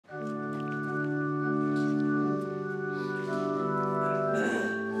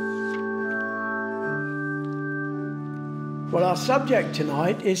Well, our subject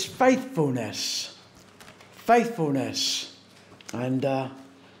tonight is faithfulness. Faithfulness. And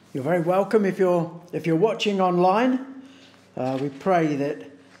you're very welcome if you're watching online. We pray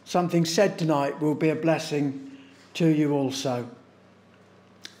that something said tonight will be a blessing to you also.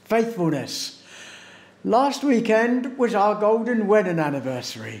 Faithfulness. Last weekend was our golden wedding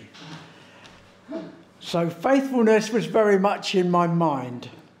anniversary. So faithfulness was very much in my mind.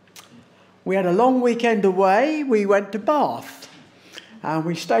 We had a long weekend away. We went to Bath. And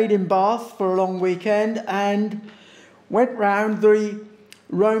we stayed in Bath for a long weekend and went round the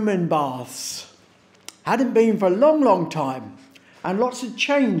Roman baths. Hadn't been for a long, long time. And lots had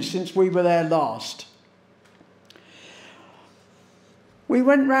changed since we were there last. We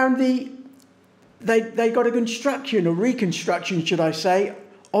went round they got a construction, or reconstruction, should I say,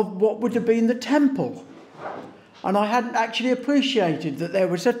 of what would have been the temple. And I hadn't actually appreciated that there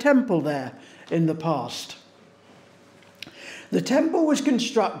was a temple there in the past. The temple was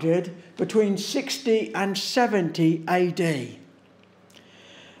constructed between 60 and 70 AD. It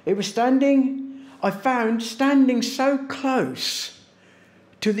was I found standing so close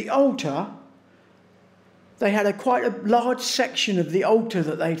to the altar. They had quite a large section of the altar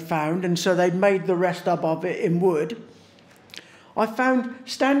that they'd found, and so they'd made the rest up of it in wood. I found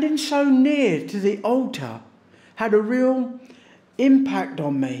standing so near to the altar had a real impact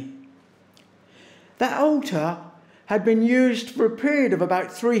on me. That altar had been used for a period of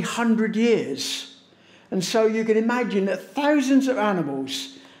about 300 years. And so you can imagine that thousands of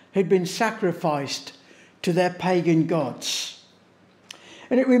animals had been sacrificed to their pagan gods.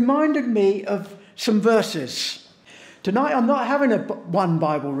 And it reminded me of some verses. Tonight I'm not having one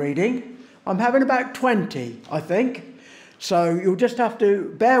Bible reading. I'm having about 20, I think. So you'll just have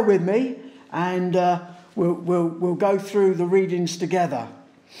to bear with me, and we'll go through the readings together.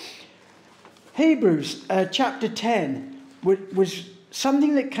 Hebrews chapter 10 was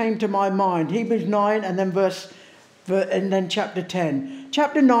something that came to my mind. Hebrews 9 and then chapter 10.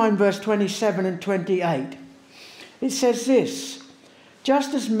 Chapter 9 verse 27 and 28. It says this: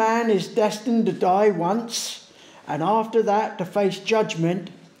 just as man is destined to die once and after that to face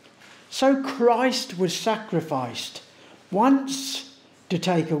judgment, so Christ was sacrificed once to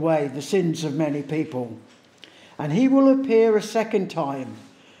take away the sins of many people. And he will appear a second time,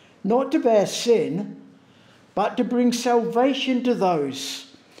 not to bear sin, but to bring salvation to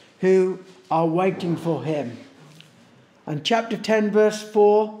those who are waiting for him. And chapter 10 verse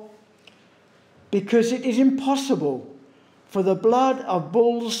 4, because it is impossible for the blood of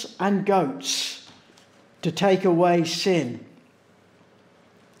bulls and goats to take away sin.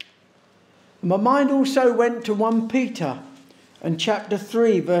 My mind also went to 1 Peter and chapter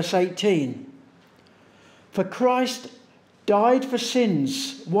 3 verse 18. For Christ died for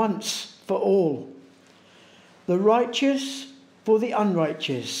sins once for all, the righteous for the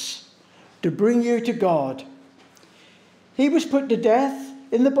unrighteous, to bring you to God. He was put to death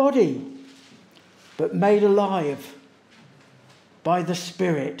in the body, but made alive by the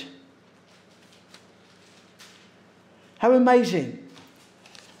Spirit. How amazing.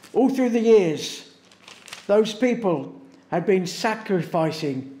 All through the years, those people had been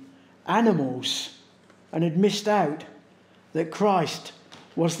sacrificing animals and had missed out that Christ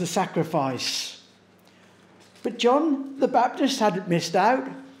was the sacrifice. But John the Baptist hadn't missed out.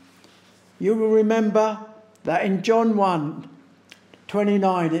 You will remember that in John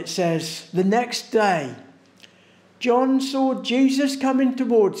 1:29 it says, the next day John saw Jesus coming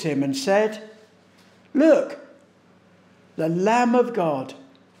towards him and said, look, the Lamb of God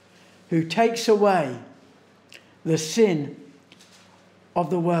who takes away the sin of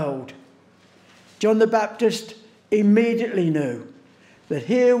the world. John the Baptist immediately knew that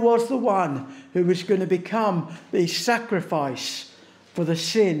here was the one who was going to become the sacrifice for the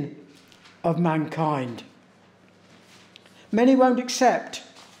sin of mankind. Many won't accept,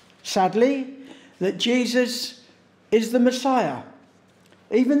 sadly, that Jesus is the Messiah.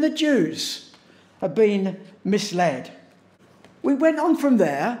 Even the Jews have been misled. We went on from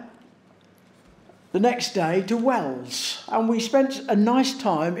there the next day to Wells, and we spent a nice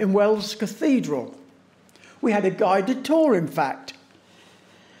time in Wells Cathedral. We had a guided tour, in fact.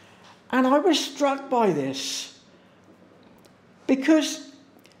 And I was struck by this because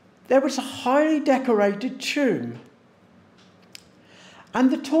there was a highly decorated tomb.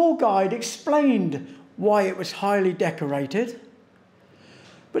 And the tour guide explained why it was highly decorated.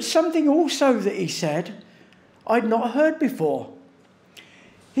 But something also that he said I'd not heard before.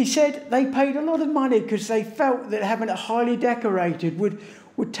 He said they paid a lot of money because they felt that having it highly decorated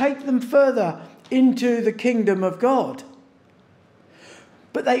would take them further into the kingdom of God.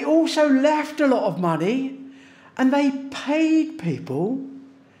 But they also left a lot of money And they paid people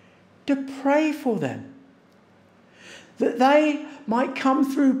to pray for them, that they might come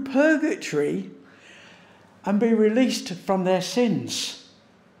through purgatory and be released from their sins.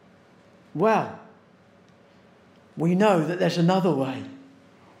 Well, we know that there's another way.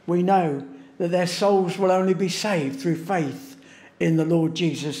 We know that their souls will only be saved through faith in the Lord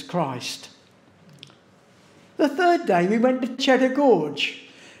Jesus Christ. The third day we went to Cheddar Gorge.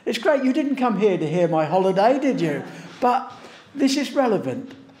 It's great, you didn't come here to hear my holiday, did you? But this is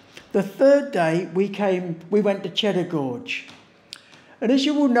relevant. The third day we went to Cheddar Gorge. And as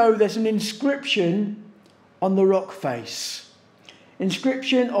you will know, there's an inscription on the rock face.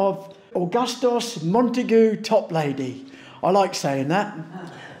 Inscription of Augustus Montagu Toplady. I like saying that.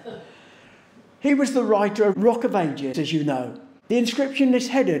 He was the writer of Rock of Ages, as you know. The inscription is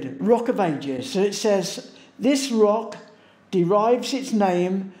headed Rock of Ages. So it says, this rock derives its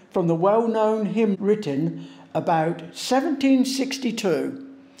name from the well-known hymn written about 1762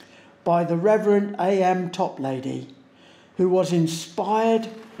 by the Reverend A.M. Toplady, who was inspired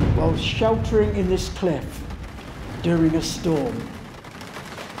while sheltering in this cliff during a storm.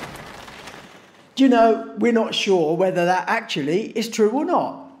 Do you know, we're not sure whether that actually is true or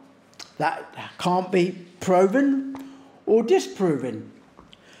not. That can't be proven or disproven.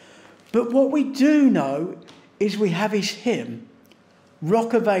 But what we do know is we have his hymn,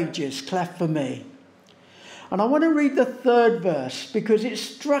 Rock of Ages, cleft for me. And I want to read the third verse because it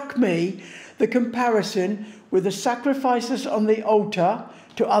struck me, the comparison with the sacrifices on the altar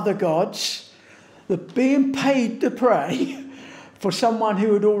to other gods, the being paid to pray for someone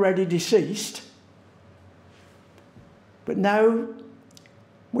who had already deceased. But now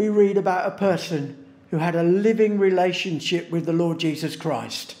we read about a person who had a living relationship with the Lord Jesus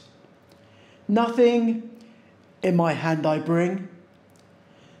Christ. Nothing in my hand I bring,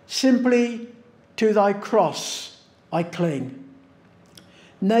 simply to thy cross I cling.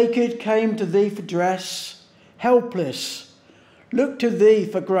 Naked came to thee for dress, helpless, look to thee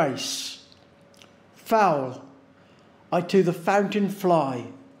for grace. Foul, I to the fountain fly.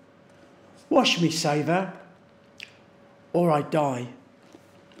 Wash me, Saviour, or I die.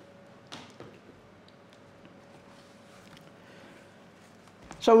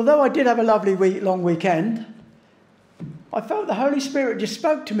 So although I did have a lovely long weekend, I felt the Holy Spirit just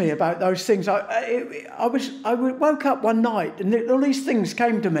spoke to me about those things. I woke up one night and all these things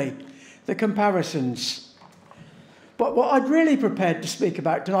came to me, the comparisons. But what I'd really prepared to speak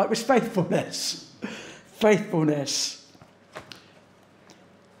about tonight was faithfulness. Faithfulness.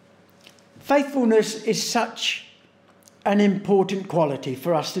 Faithfulness is such an important quality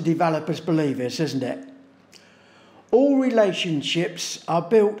for us to develop as believers, isn't it? All relationships are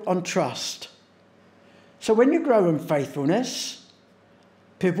built on trust. So when you grow in faithfulness,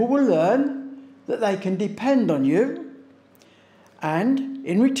 people will learn that they can depend on you, and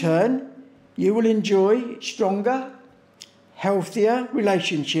in return, you will enjoy stronger, healthier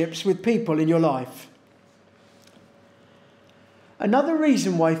relationships with people in your life. Another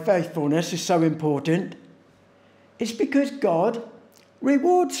reason why faithfulness is so important is because God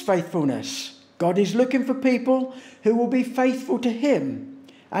rewards faithfulness. God is looking for people who will be faithful to him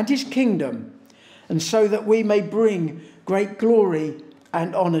and his kingdom, and so that we may bring great glory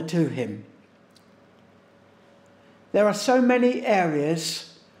and honour to him. There are so many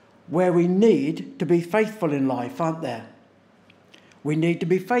areas where we need to be faithful in life, aren't there? We need to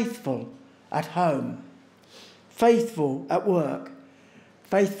be faithful at home, faithful at work,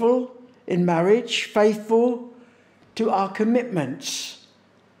 faithful in marriage, faithful to our commitments,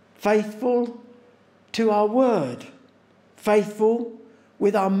 faithful to our word, faithful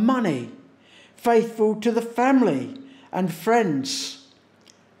with our money, faithful to the family and friends,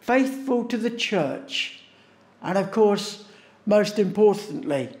 faithful to the church, and of course, most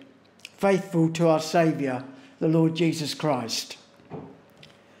importantly, faithful to our Saviour, the Lord Jesus Christ.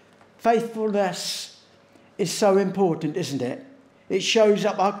 Faithfulness is so important, isn't it? It shows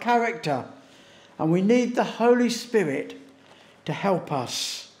up our character, and we need the Holy Spirit to help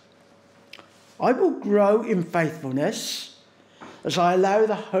us. I will grow in faithfulness as I allow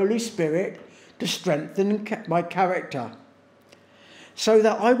the Holy Spirit to strengthen my character, so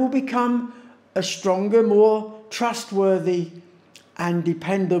that I will become a stronger, more trustworthy and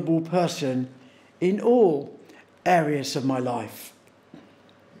dependable person in all areas of my life.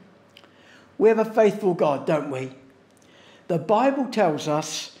 We have a faithful God, don't we? The Bible tells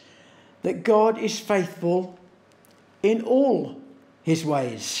us that God is faithful in all his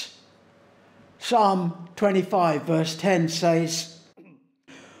ways. Psalm 25 verse 10 says,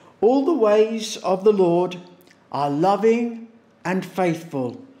 all the ways of the Lord are loving and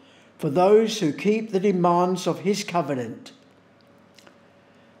faithful, for those who keep the demands of his covenant.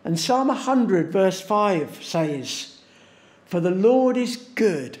 And Psalm 100 verse 5 says, "For the Lord is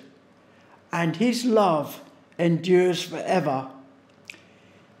good, and his love endures forever.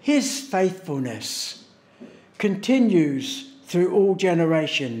 His faithfulness continues through all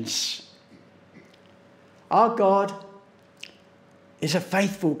generations." Our God is a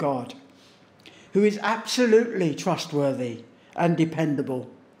faithful God who is absolutely trustworthy and dependable.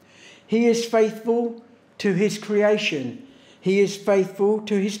 He is faithful to his creation. He is faithful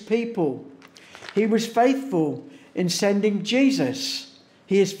to his people. He was faithful in sending Jesus.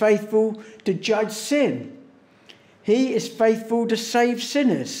 He is faithful to judge sin. He is faithful to save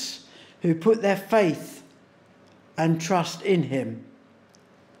sinners who put their faith and trust in him.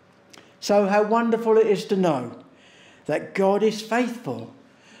 So how wonderful it is to know that God is faithful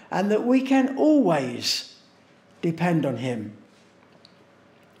and that we can always depend on him.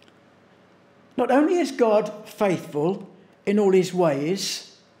 Not only is God faithful in all his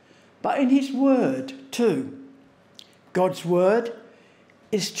ways, but in his word too. God's word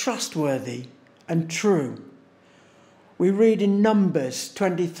is trustworthy and true. We read in Numbers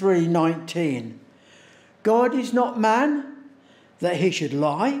 23:19, "God is not man that he should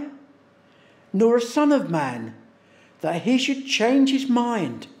lie, nor a son of man that he should change his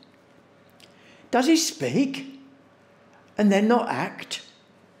mind. Does he speak and then not act?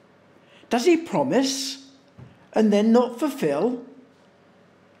 Does he promise and then not fulfill?"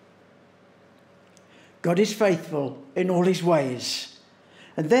 God is faithful in all his ways,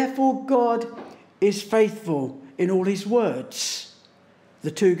 and therefore God is faithful in all his words.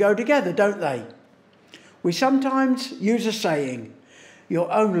 The two go together, don't they? We sometimes use a saying,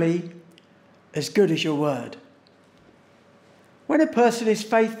 "You're only as good as your word." When a person is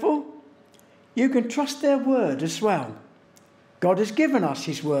faithful, you can trust their word as well. God has given us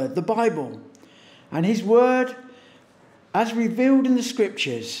his word, the Bible, and his word, as revealed in the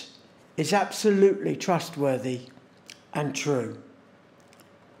Scriptures, is absolutely trustworthy and true.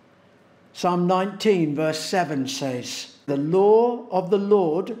 Psalm 19 verse 7 says, "The law of the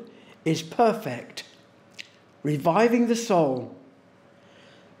Lord is perfect, reviving the soul.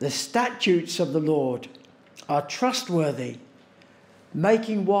 The statutes of the Lord are trustworthy,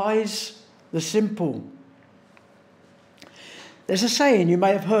 making wise the simple." There's a saying, you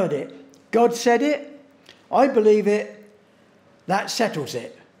may have heard it, "God said it, I believe it, that settles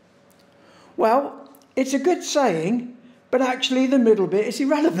it." Well, it's a good saying, but actually the middle bit is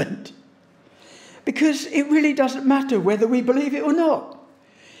irrelevant. Because it really doesn't matter whether we believe it or not.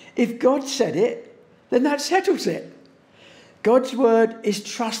 If God said it, then that settles it. God's word is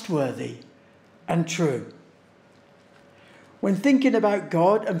trustworthy and true. When thinking about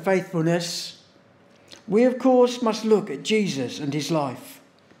God and faithfulness, we of course must look at Jesus and his life.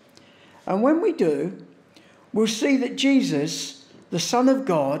 And when we do, we'll see that Jesus, the Son of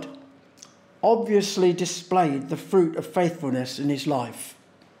God, obviously displayed the fruit of faithfulness in his life.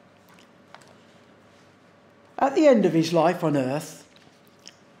 At the end of his life on earth,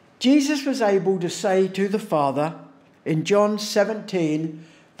 Jesus was able to say to the Father in John 17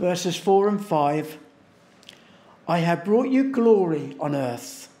 verses 4 and 5, "I have brought you glory on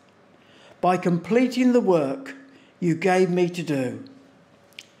earth by completing the work you gave me to do.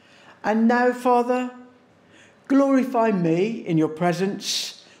 And now, Father, glorify me in your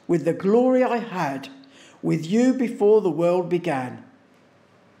presence with the glory I had with you before the world began."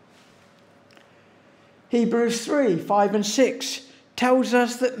 Hebrews 3, 5 and 6 tells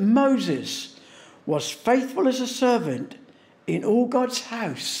us that Moses was faithful as a servant in all God's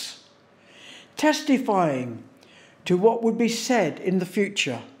house, testifying to what would be said in the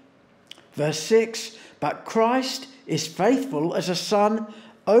future. Verse 6, "But Christ is faithful as a son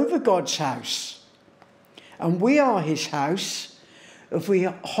over God's house. And we are his house if we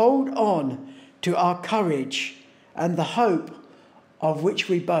hold on to our courage and the hope of which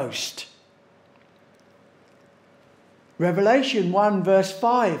we boast." Revelation 1 verse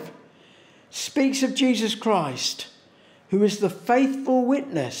 5 speaks of Jesus Christ, who is the faithful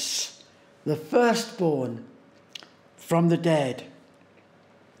witness, the firstborn from the dead.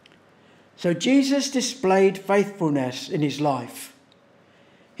 So Jesus displayed faithfulness in his life.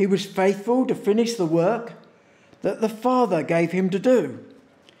 He was faithful to finish the work that the Father gave him to do.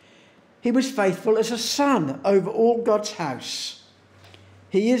 He was faithful as a son over all God's house.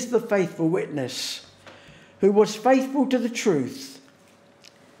 He is the faithful witness who was faithful to the truth,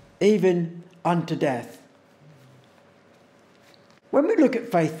 even unto death. When we look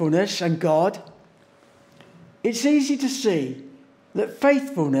at faithfulness and God, it's easy to see that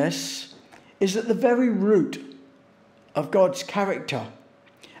faithfulness is at the very root of God's character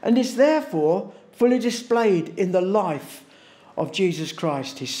and is therefore fully displayed in the life of Jesus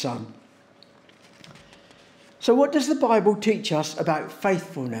Christ, his Son. So what does the Bible teach us about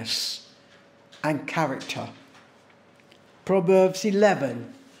faithfulness and character? Proverbs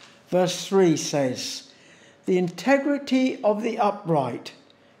 11, verse 3 says, "The integrity of the upright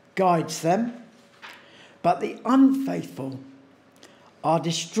guides them, but the unfaithful are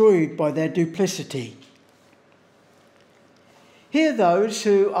destroyed by their duplicity." Here those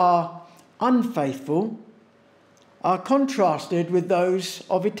who are unfaithful are contrasted with those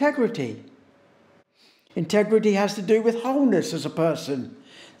of integrity. Integrity has to do with wholeness as a person.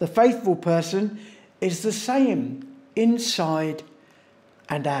 The faithful person is the same inside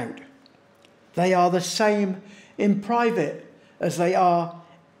and out. They are the same in private as they are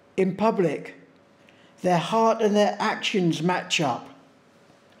in public. Their heart and their actions match up.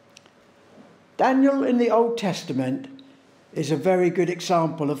 Daniel in the Old Testament is a very good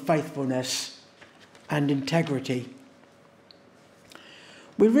example of faithfulness and integrity.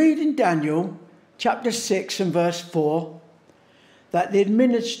 We read in Daniel chapter 6 and verse 4 that the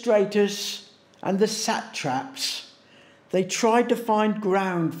administrators and the satraps, they tried to find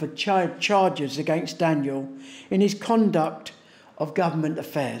ground for charges against Daniel in his conduct of government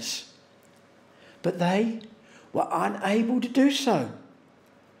affairs. But they were unable to do so.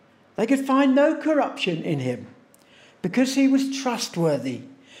 They could find no corruption in him because he was trustworthy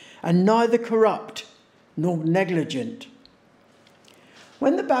and neither corrupt nor negligent.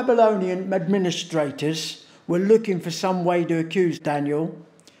 When the Babylonian administrators were looking for some way to accuse Daniel,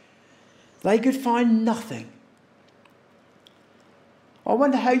 they could find nothing. I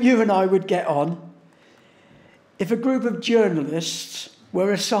wonder how you and I would get on if a group of journalists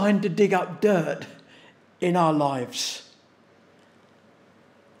were assigned to dig up dirt in our lives.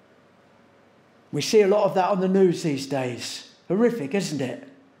 We see a lot of that on the news these days. Horrific, isn't it?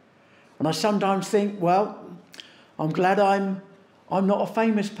 And I sometimes think, well, I'm glad I'm not a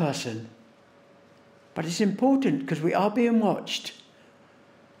famous person. But it's important because we are being watched.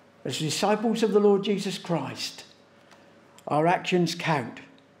 As disciples of the Lord Jesus Christ, our actions count,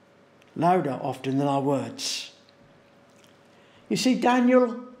 louder often than our words. You see,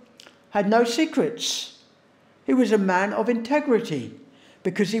 Daniel had no secrets. He was a man of integrity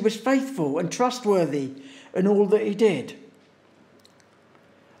because he was faithful and trustworthy in all that he did.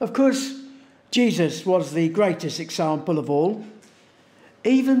 Of course, Jesus was the greatest example of all.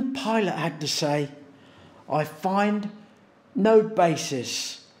 Even Pilate had to say, "I find no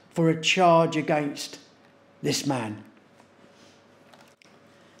basis for a charge against this man."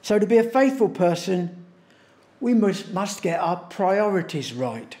 So to be a faithful person, we must get our priorities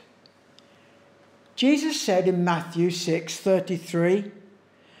right. Jesus said in Matthew 6:33,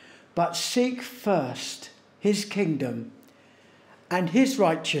 "But seek first his kingdom and his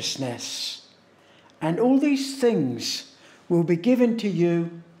righteousness, and all these things will be given to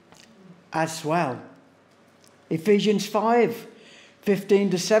you as well." Ephesians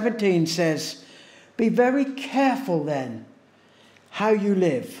 5:15-17 says, "Be very careful then how you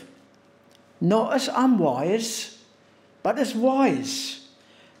live, not as unwise, but as wise,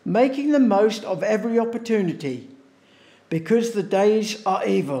 making the most of every opportunity, because the days are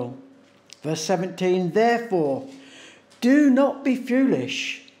evil." Verse 17, "Therefore, do not be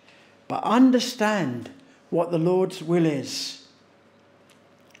foolish, but understand what the Lord's will is."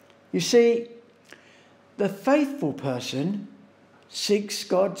 You see, the faithful person seeks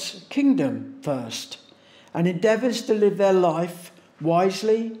God's kingdom first and endeavours to live their life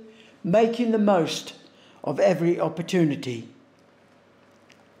wisely, making the most of every opportunity.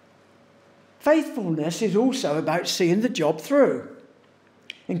 Faithfulness is also about seeing the job through.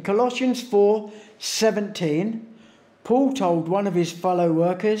 In Colossians 4:17, Paul told one of his fellow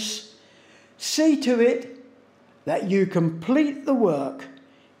workers, "See to it that you complete the work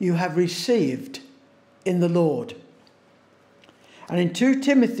you have received in the Lord." And in 2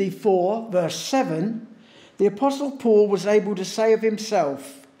 Timothy 4, verse 7, the Apostle Paul was able to say of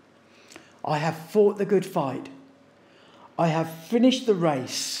himself, "I have fought the good fight. I have finished the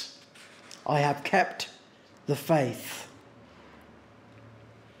race. I have kept the faith."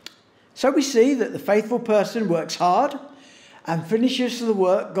 So we see that the faithful person works hard and finishes the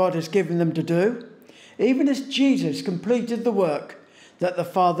work God has given them to do, even as Jesus completed the work that the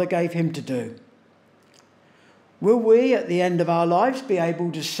Father gave him to do. Will we, at the end of our lives, be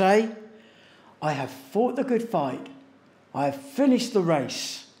able to say, "I have fought the good fight. I have finished the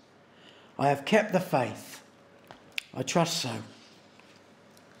race. I have kept the faith"? I trust so.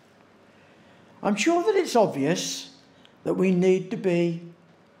 I'm sure that it's obvious that we need to be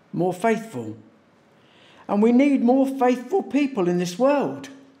more faithful. And we need more faithful people in this world.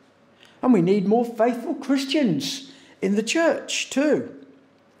 And we need more faithful Christians in the church too.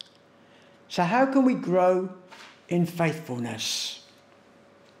 So how can we grow in faithfulness?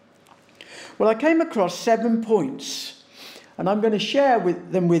 Well, I came across 7 points, and I'm going to share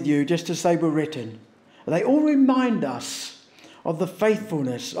them with you just as they were written. They all remind us of the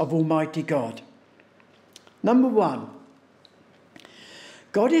faithfulness of Almighty God. Number 1,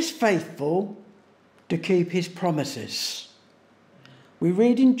 God is faithful to keep his promises. We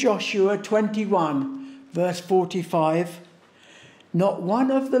read in Joshua 21, verse 45, "Not one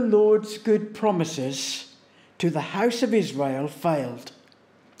of the Lord's good promises to the house of Israel failed.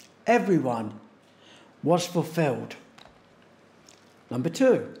 Everyone was fulfilled." Number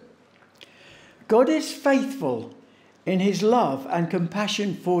 2, God is faithful in his love and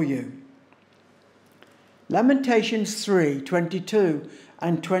compassion for you. Lamentations 3:22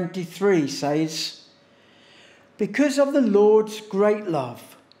 and 23 says, "Because of the Lord's great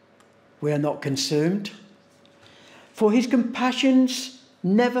love, we are not consumed, for his compassions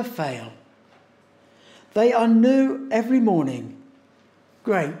never fail. They are new every morning.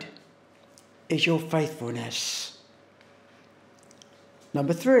 Great is your faithfulness."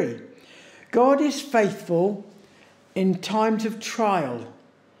 Number 3, God is faithful in times of trial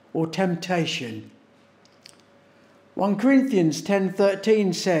or temptation. 1 Corinthians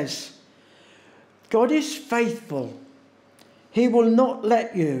 10:13 says, "God is faithful. He will not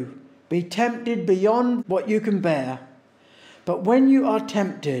let you be tempted beyond what you can bear. But when you are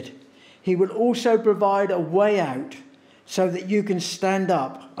tempted, he will also provide a way out so that you can stand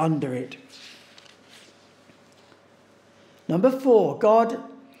up under it." Number 4, God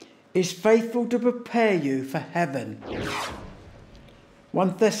is faithful to prepare you for heaven.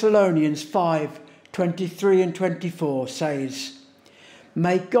 1 Thessalonians 5:23 and 24 says,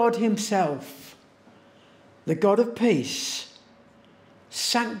 "May God himself, the God of peace,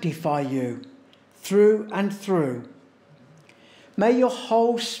 sanctify you through and through. May your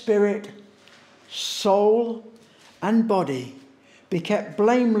whole spirit, soul, and body be kept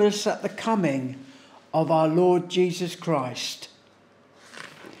blameless at the coming of our Lord Jesus Christ."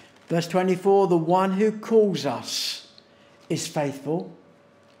 Verse 24, "The one who calls us is faithful,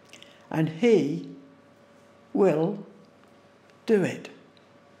 and he will do it."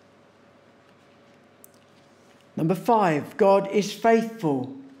 Number 5, God is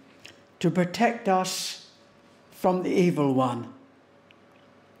faithful to protect us from the evil one.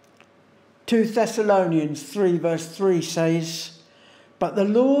 2 Thessalonians 3 verse 3 says, "But the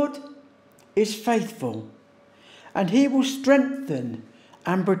Lord is faithful, and he will strengthen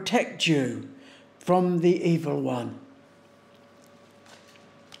and protect you from the evil one."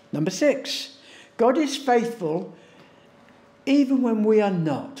 Number 6, God is faithful even when we are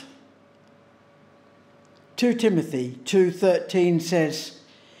not. 2 Timothy 2:13 says,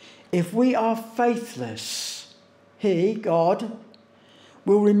 "If we are faithless, he, God,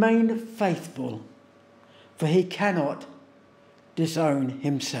 will remain faithful, for he cannot disown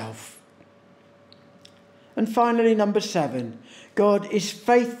himself." And finally, number 7, God is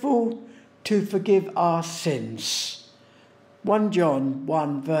faithful to forgive our sins. 1 John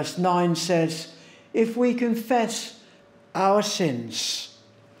 1 verse 9 says, "If we confess our sins,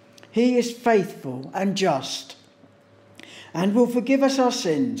 he is faithful and just and will forgive us our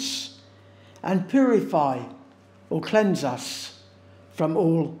sins and purify or cleanse us from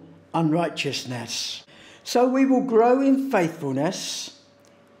all unrighteousness." So we will grow in faithfulness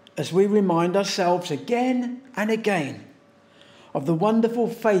as we remind ourselves again and again of the wonderful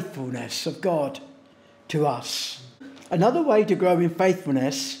faithfulness of God to us. Another way to grow in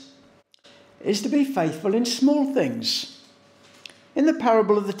faithfulness is to be faithful in small things. In the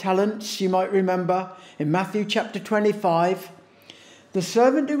parable of the talents, you might remember in Matthew chapter 25, the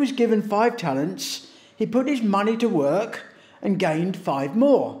servant who was given 5 talents, he put his money to work and gained 5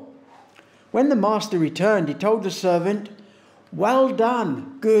 more. When the master returned, he told the servant, "Well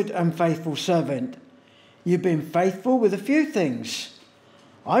done, good and faithful servant. You've been faithful with a few things.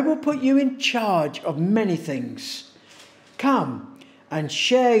 I will put you in charge of many things. Come and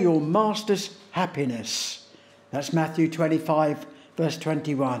share your master's happiness." That's Matthew 25, verse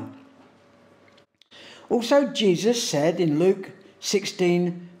 21. Also, Jesus said in Luke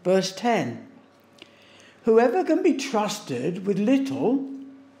 16, verse 10, "Whoever can be trusted with little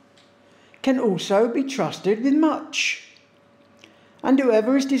can also be trusted with much. And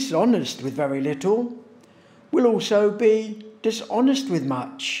whoever is dishonest with very little will also be dishonest with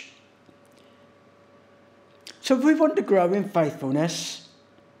much." So if we want to grow in faithfulness,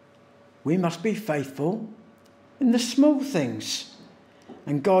 we must be faithful in the small things,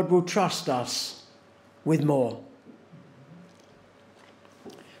 and God will trust us with more.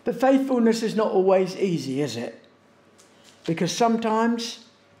 But faithfulness is not always easy, is it? Because sometimes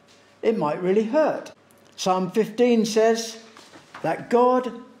it might really hurt. Psalm 15 says that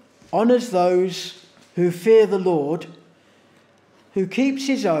God honours those who fear the Lord, who keeps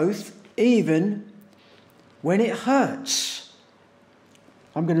his oath even when it hurts.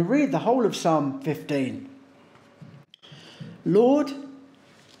 I'm going to read the whole of Psalm 15. Lord,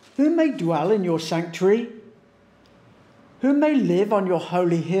 who may dwell in your sanctuary? Who may live on your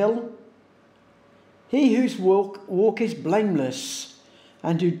holy hill? He whose walk is blameless,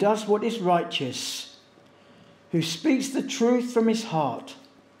 and who does what is righteous, who speaks the truth from his heart,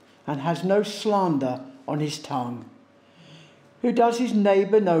 and has no slander on his tongue, who does his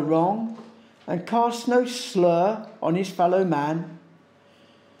neighbour no wrong, and casts no slur on his fellow man,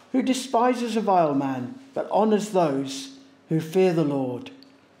 who despises a vile man, but honours those who fear the Lord,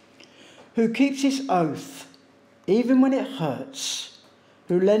 who keeps his oath even when it hurts,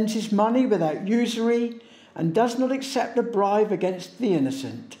 who lends his money without usury and does not accept a bribe against the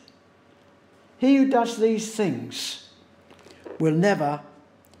innocent. He who does these things will never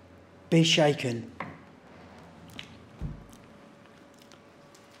be shaken.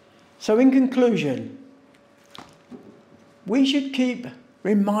 So in conclusion, we should keep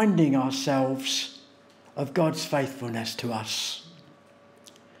reminding ourselves of God's faithfulness to us.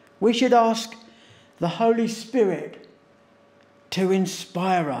 We should ask the Holy Spirit to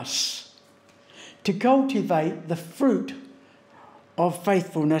inspire us, to cultivate the fruit of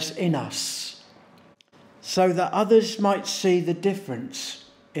faithfulness in us, so that others might see the difference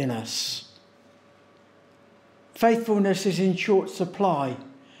in us. Faithfulness is in short supply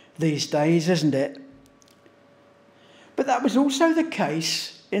these days, isn't it? But that was also the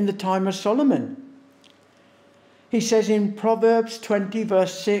case in the time of Solomon. He says in Proverbs 20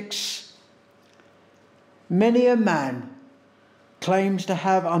 verse 6, many a man claims to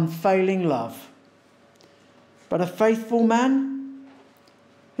have unfailing love, but a faithful man,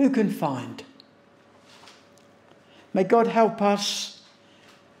 who can find? May God help us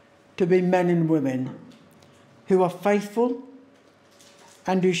to be men and women who are faithful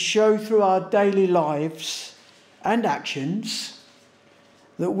and who show through our daily lives and actions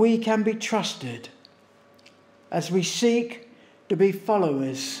that we can be trusted as we seek to be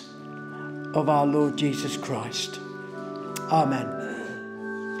followers of our Lord Jesus Christ. Amen.